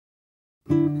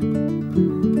I'm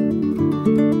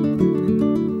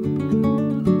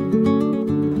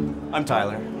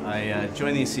Tyler. I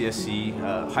joined the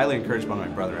CSC, highly encouraged by my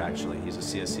brother actually. He's a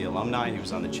CSC alumni. He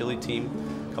was on the Chile team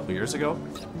a couple years ago.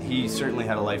 He certainly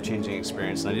had a life-changing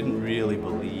experience, and I didn't really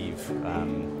believe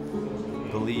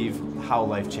how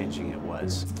life-changing it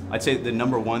was. I'd say the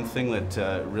number one thing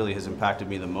that really has impacted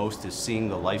me the most is seeing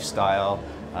the lifestyle,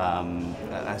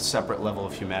 a separate level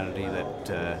of humanity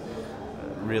that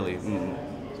really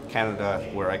Canada,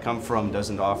 where I come from,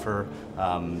 doesn't offer.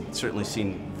 Certainly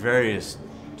seen various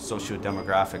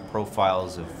socio-demographic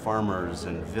profiles of farmers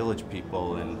and village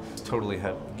people, and totally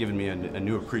have given me a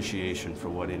new appreciation for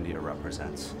what India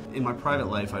represents. In my private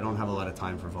life, I don't have a lot of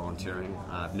time for volunteering.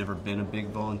 I've never been a big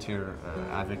volunteer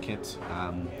advocate,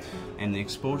 and the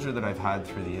exposure that I've had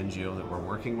through the NGO that we're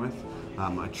working with,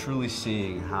 I'm truly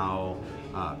seeing how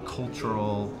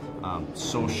cultural,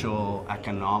 social,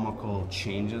 economical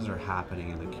changes are happening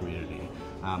in the community.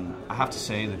 I have to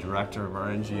say the director of our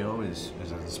NGO is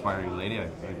an inspiring lady.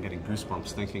 I'm getting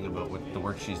goosebumps thinking about the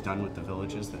work she's done with the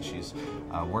villages that she's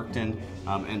worked in.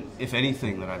 And if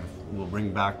anything that I will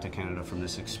bring back to Canada from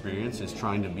this experience is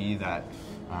trying to be that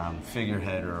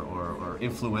figurehead or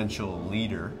influential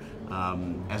leader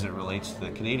as it relates to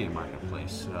the Canadian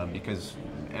marketplace. Because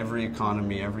every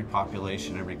economy, every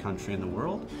population, every country in the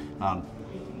world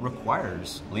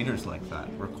requires leaders like that,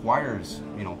 requires,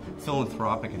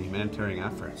 philanthropic and humanitarian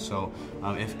efforts. So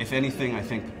if anything, I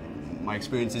think my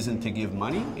experience isn't to give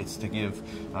money, it's to give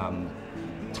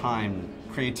time,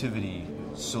 creativity,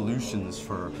 solutions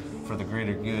for the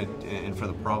greater good and for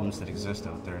the problems that exist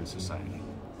out there in society.